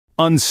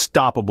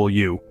Unstoppable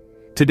you.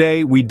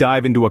 Today, we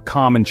dive into a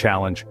common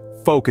challenge: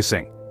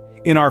 focusing.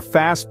 In our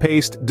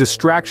fast-paced,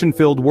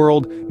 distraction-filled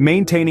world,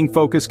 maintaining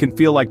focus can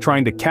feel like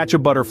trying to catch a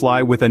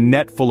butterfly with a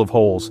net full of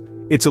holes.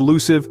 It's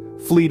elusive,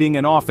 fleeting,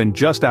 and often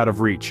just out of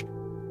reach.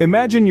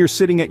 Imagine you're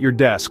sitting at your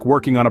desk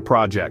working on a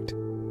project.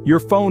 Your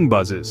phone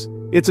buzzes.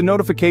 It's a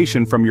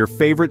notification from your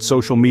favorite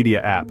social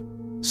media app.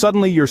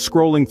 Suddenly you're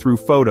scrolling through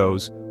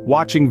photos,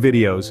 watching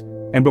videos,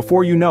 and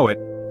before you know it,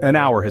 an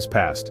hour has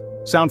passed.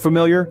 Sound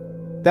familiar?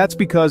 That's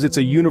because it's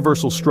a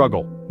universal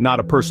struggle,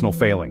 not a personal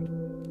failing.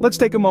 Let's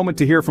take a moment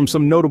to hear from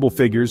some notable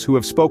figures who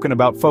have spoken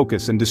about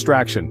focus and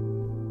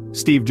distraction.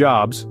 Steve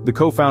Jobs, the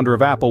co-founder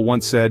of Apple,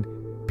 once said,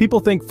 "People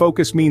think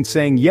focus means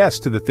saying yes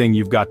to the thing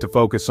you've got to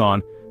focus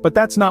on, but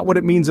that's not what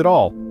it means at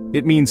all.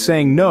 It means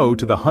saying no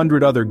to the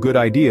 100 other good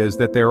ideas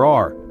that there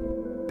are."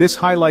 This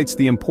highlights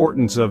the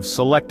importance of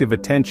selective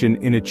attention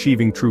in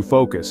achieving true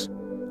focus.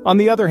 On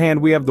the other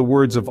hand, we have the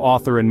words of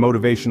author and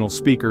motivational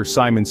speaker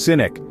Simon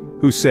Sinek,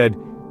 who said,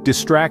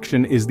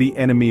 "Distraction is the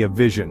enemy of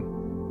vision."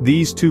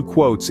 These two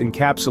quotes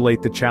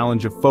encapsulate the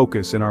challenge of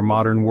focus in our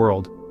modern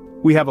world.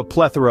 We have a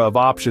plethora of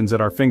options at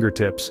our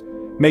fingertips,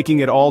 making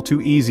it all too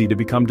easy to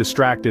become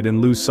distracted and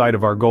lose sight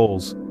of our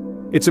goals.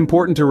 It's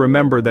important to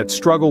remember that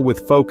struggle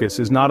with focus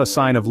is not a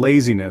sign of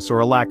laziness or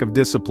a lack of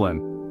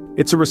discipline.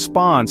 It's a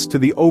response to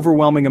the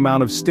overwhelming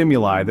amount of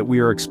stimuli that we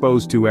are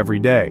exposed to every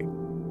day.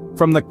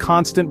 From the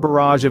constant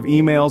barrage of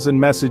emails and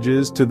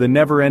messages to the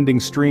never-ending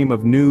stream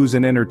of news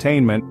and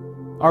entertainment,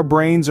 our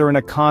brains are in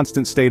a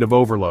constant state of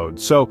overload.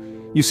 So,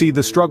 you see,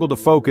 the struggle to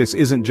focus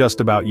isn't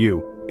just about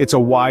you. It's a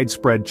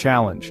widespread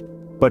challenge.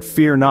 But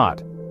fear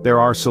not, there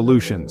are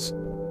solutions.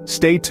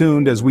 Stay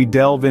tuned as we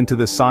delve into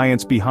the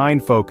science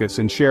behind focus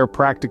and share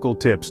practical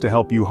tips to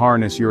help you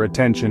harness your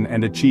attention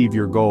and achieve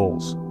your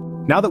goals.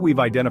 Now that we've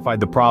identified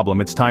the problem,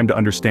 it's time to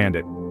understand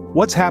it.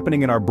 What's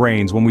happening in our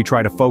brains when we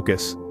try to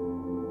focus?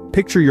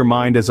 Picture your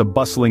mind as a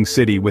bustling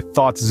city with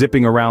thoughts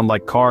zipping around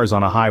like cars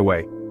on a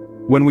highway.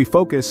 When we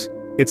focus,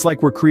 it's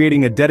like we're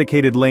creating a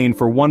dedicated lane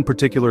for one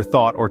particular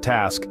thought or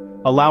task,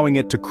 allowing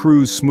it to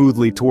cruise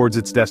smoothly towards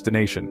its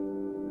destination.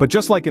 But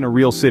just like in a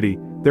real city,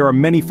 there are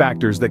many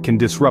factors that can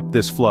disrupt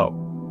this flow.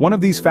 One of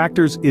these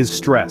factors is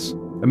stress.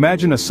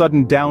 Imagine a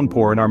sudden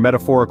downpour in our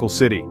metaphorical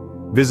city.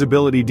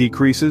 Visibility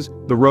decreases,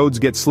 the roads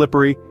get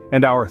slippery,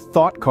 and our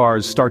thought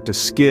cars start to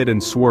skid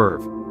and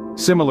swerve.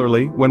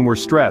 Similarly, when we're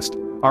stressed,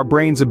 our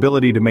brain's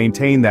ability to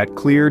maintain that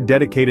clear,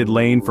 dedicated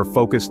lane for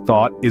focused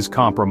thought is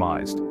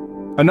compromised.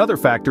 Another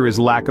factor is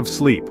lack of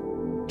sleep.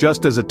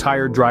 Just as a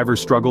tired driver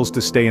struggles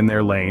to stay in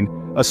their lane,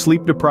 a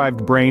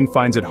sleep-deprived brain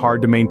finds it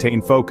hard to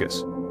maintain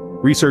focus.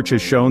 Research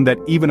has shown that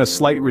even a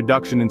slight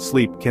reduction in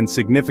sleep can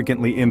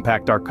significantly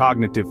impact our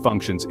cognitive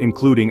functions,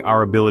 including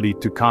our ability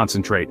to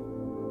concentrate.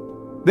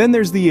 Then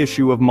there's the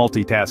issue of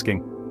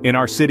multitasking. In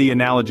our city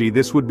analogy,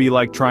 this would be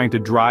like trying to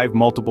drive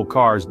multiple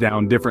cars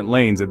down different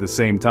lanes at the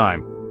same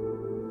time.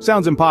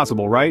 Sounds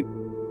impossible, right?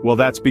 Well,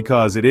 that's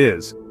because it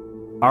is.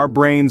 Our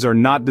brains are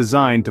not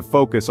designed to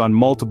focus on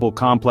multiple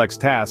complex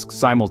tasks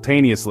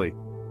simultaneously.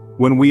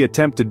 When we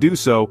attempt to do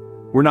so,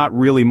 we're not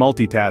really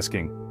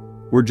multitasking.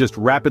 We're just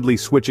rapidly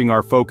switching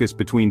our focus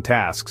between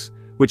tasks,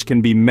 which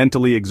can be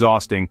mentally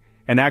exhausting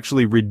and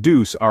actually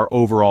reduce our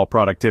overall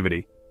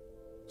productivity.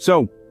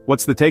 So,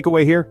 what's the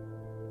takeaway here?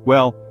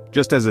 Well,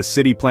 just as a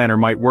city planner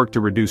might work to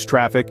reduce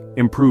traffic,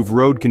 improve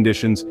road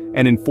conditions,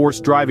 and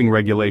enforce driving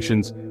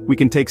regulations, we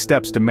can take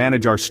steps to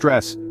manage our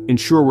stress,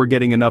 ensure we're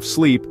getting enough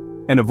sleep,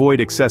 and avoid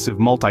excessive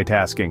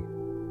multitasking.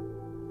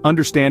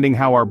 Understanding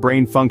how our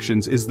brain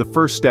functions is the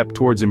first step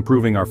towards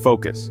improving our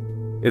focus.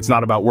 It's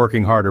not about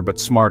working harder but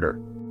smarter.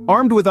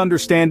 Armed with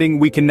understanding,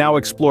 we can now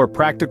explore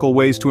practical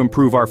ways to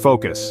improve our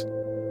focus.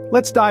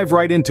 Let's dive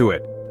right into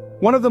it.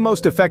 One of the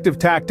most effective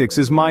tactics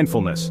is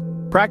mindfulness.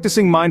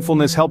 Practicing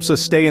mindfulness helps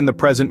us stay in the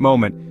present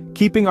moment,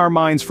 keeping our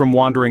minds from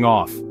wandering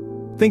off.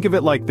 Think of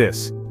it like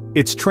this.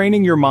 It's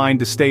training your mind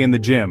to stay in the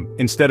gym,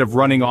 instead of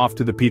running off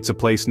to the pizza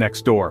place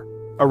next door.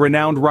 A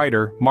renowned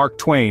writer, Mark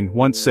Twain,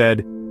 once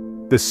said,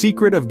 "The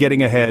secret of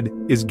getting ahead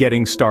is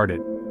getting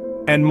started."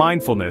 And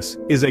mindfulness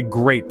is a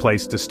great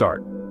place to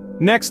start.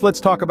 Next, let's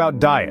talk about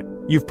diet.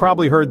 You've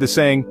probably heard the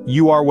saying,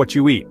 "You are what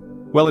you eat."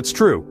 Well, it's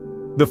true.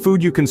 The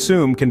food you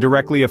consume can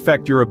directly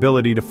affect your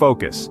ability to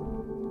focus.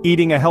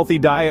 Eating a healthy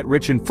diet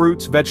rich in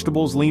fruits,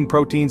 vegetables, lean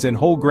proteins, and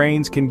whole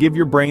grains can give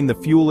your brain the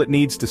fuel it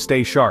needs to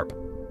stay sharp.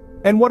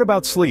 And what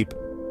about sleep?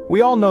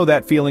 We all know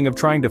that feeling of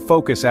trying to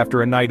focus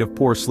after a night of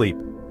poor sleep.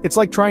 It's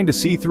like trying to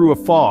see through a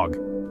fog.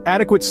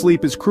 Adequate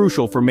sleep is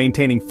crucial for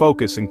maintaining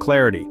focus and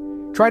clarity.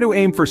 Try to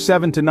aim for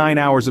 7 to 9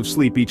 hours of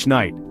sleep each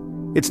night.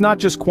 It's not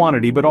just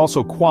quantity but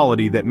also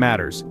quality that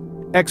matters.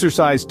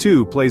 Exercise,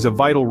 too, plays a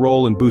vital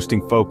role in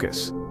boosting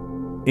focus.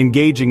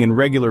 Engaging in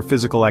regular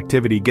physical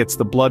activity gets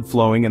the blood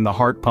flowing and the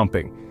heart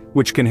pumping,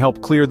 which can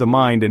help clear the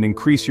mind and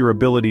increase your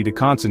ability to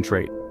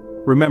concentrate.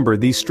 Remember,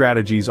 these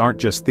strategies aren't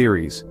just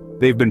theories.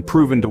 They've been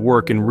proven to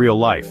work in real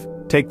life.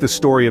 Take the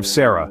story of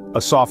Sarah,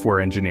 a software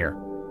engineer.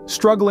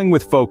 Struggling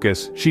with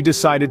focus, she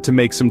decided to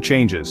make some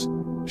changes.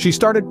 She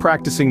started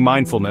practicing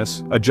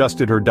mindfulness,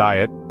 adjusted her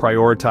diet,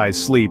 prioritized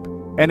sleep,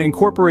 and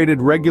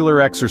incorporated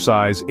regular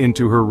exercise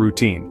into her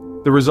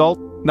routine. The result?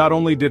 Not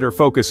only did her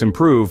focus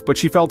improve, but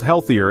she felt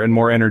healthier and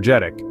more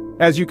energetic.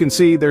 As you can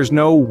see, there's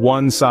no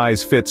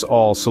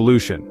one-size-fits-all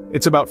solution.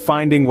 It's about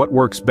finding what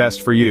works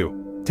best for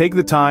you. Take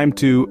the time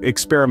to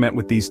experiment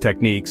with these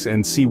techniques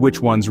and see which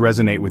ones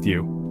resonate with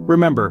you.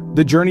 Remember,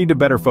 the journey to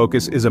better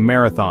focus is a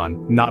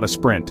marathon, not a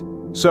sprint.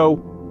 So,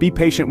 be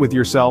patient with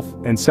yourself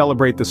and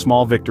celebrate the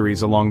small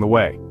victories along the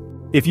way.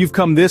 If you've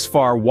come this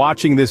far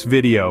watching this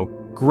video,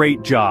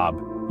 great job.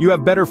 You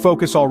have better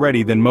focus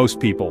already than most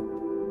people.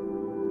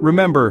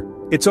 Remember,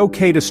 it's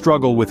okay to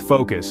struggle with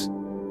focus.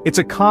 It's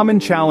a common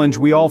challenge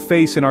we all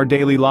face in our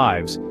daily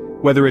lives,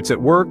 whether it's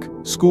at work,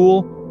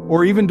 school,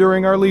 or even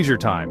during our leisure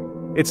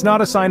time. It's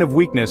not a sign of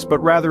weakness,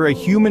 but rather a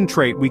human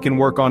trait we can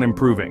work on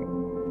improving.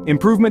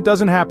 Improvement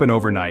doesn't happen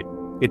overnight.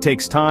 It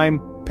takes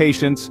time,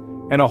 patience,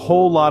 and a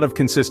whole lot of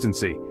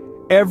consistency.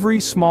 Every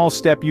small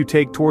step you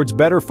take towards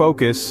better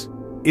focus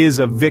is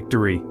a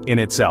victory in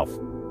itself.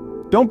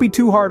 Don't be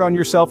too hard on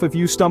yourself if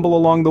you stumble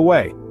along the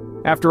way.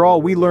 After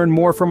all, we learn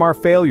more from our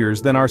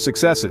failures than our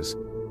successes.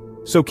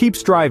 So keep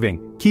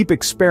striving, keep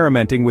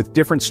experimenting with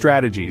different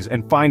strategies,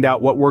 and find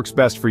out what works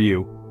best for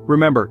you.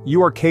 Remember,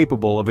 you are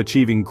capable of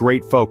achieving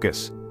great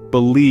focus.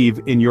 Believe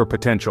in your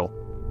potential.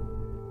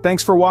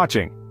 Thanks for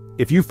watching.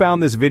 If you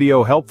found this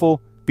video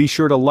helpful, be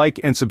sure to like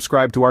and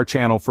subscribe to our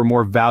channel for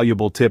more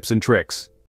valuable tips and tricks.